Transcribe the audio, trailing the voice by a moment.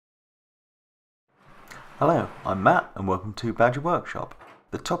Hello, I'm Matt and welcome to Badger Workshop.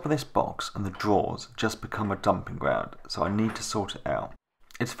 The top of this box and the drawers just become a dumping ground, so I need to sort it out.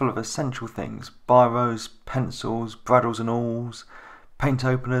 It's full of essential things: biros, pencils, braddles and awls, paint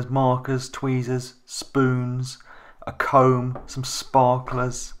openers, markers, tweezers, spoons, a comb, some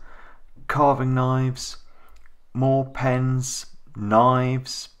sparklers, carving knives, more pens,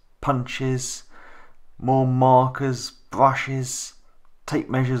 knives, punches, more markers, brushes, tape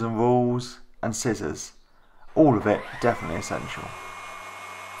measures and rules, and scissors. All of it definitely essential.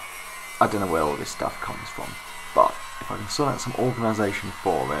 I don't know where all this stuff comes from, but if I can sort out some organisation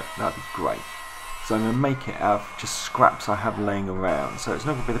for it, that'd be great. So I'm going to make it out of just scraps I have laying around, so it's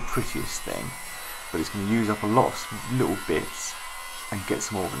not going to be the prettiest thing, but it's going to use up a lot of little bits and get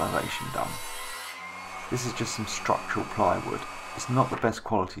some organisation done. This is just some structural plywood. It's not the best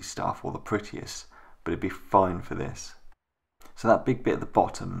quality stuff or the prettiest, but it'd be fine for this. So that big bit at the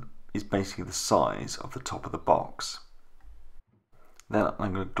bottom is basically the size of the top of the box. Then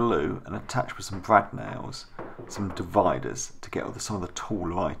I'm going to glue and attach with some brad nails some dividers to get some of the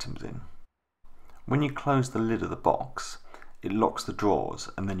taller items in. When you close the lid of the box, it locks the drawers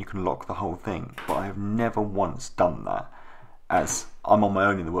and then you can lock the whole thing, but I have never once done that, as I'm on my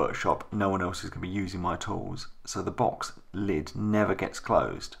own in the workshop. No one else is going to be using my tools, so the box lid never gets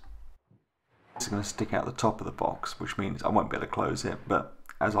closed. It's going to stick out the top of the box, which means I won't be able to close it, but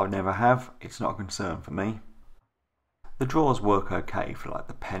as I never have, it's not a concern for me. The drawers work okay for like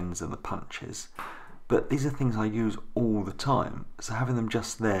the pens and the punches, but these are things I use all the time, so having them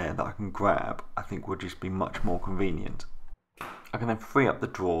just there that I can grab I think would just be much more convenient. I can then free up the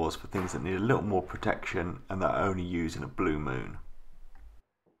drawers for things that need a little more protection and that I only use in a blue moon.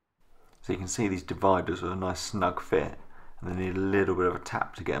 So you can see these dividers with a nice snug fit, and they need a little bit of a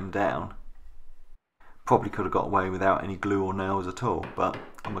tap to get them down. Probably could have got away without any glue or nails at all, but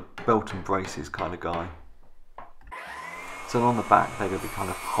I'm a belt and braces kind of guy. So on the back they're going to be kind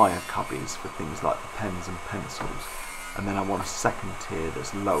of higher cubbies for things like the pens and pencils, and then I want a second tier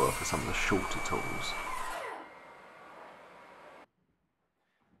that's lower for some of the shorter tools.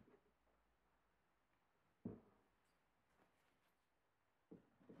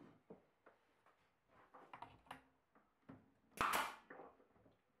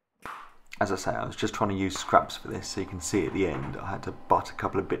 As I say, I was just trying to use scraps for this, so you can see at the end I had to butt a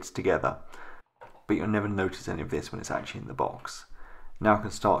couple of bits together, but you'll never notice any of this when it's actually in the box. Now I can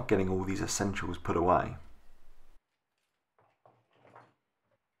start getting all these essentials put away.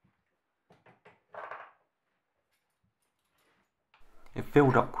 It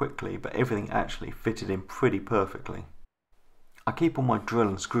filled up quickly, but everything actually fitted in pretty perfectly. I keep all my drill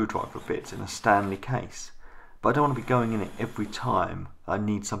and screwdriver bits in a Stanley case, but I don't want to be going in it every time I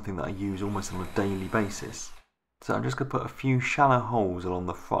need something that I use almost on a daily basis. So I'm just going to put a few shallow holes along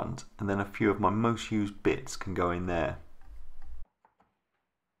the front, and then a few of my most used bits can go in there.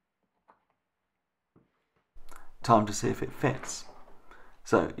 Time to see if it fits.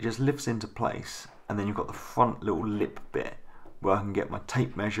 So it just lifts into place, and then you've got the front little lip bit where I can get my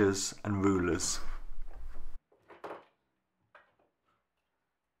tape measures and rulers.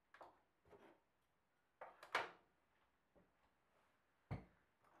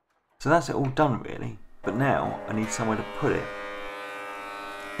 So that's it all done really, but now I need somewhere to put it.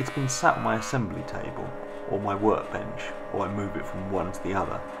 It's been sat on my assembly table or my workbench, or I move it from one to the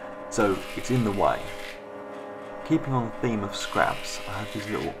other, so it's in the way. Keeping on the theme of scraps, I have these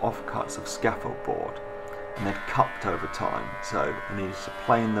little offcuts of scaffold board, and they're cupped over time, so I needed to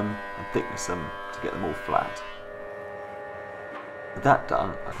plane them and thickness them to get them all flat. With that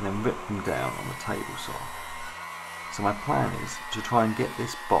done, I can then rip them down on the table saw. So my plan is to try and get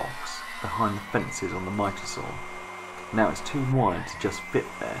this box behind the fences on the miter saw. Now it's too wide to just fit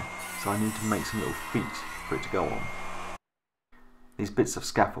there, so I need to make some little feet for it to go on. These bits of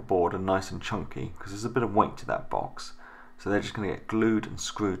scaffold board are nice and chunky because there's a bit of weight to that box, so they're just going to get glued and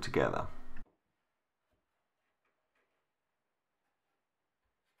screwed together.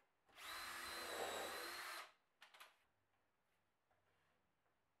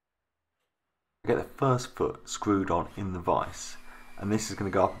 I get the first foot screwed on in the vise, and this is going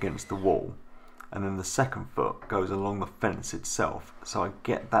to go up against the wall, and then the second foot goes along the fence itself, so I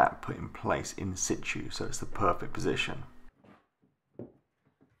get that put in place in situ so it's the perfect position.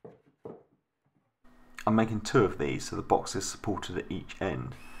 I'm making two of these so the box is supported at each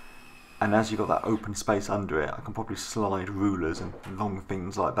end, and as you've got that open space under it, I can probably slide rulers and long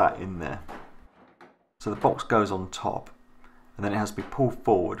things like that in there. So the box goes on top, and then it has to be pulled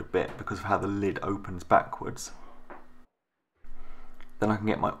forward a bit because of how the lid opens backwards. Then I can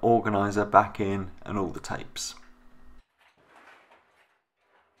get my organiser back in and all the tapes.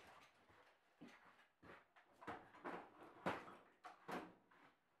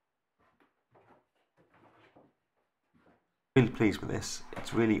 Really pleased with this.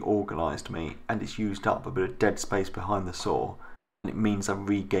 It's really organised me, and it's used up a bit of dead space behind the saw, and it means I've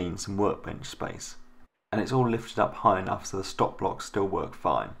regained some workbench space. And it's all lifted up high enough so the stop blocks still work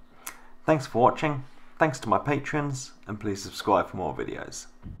fine. Thanks for watching, thanks to my patrons, and please subscribe for more videos.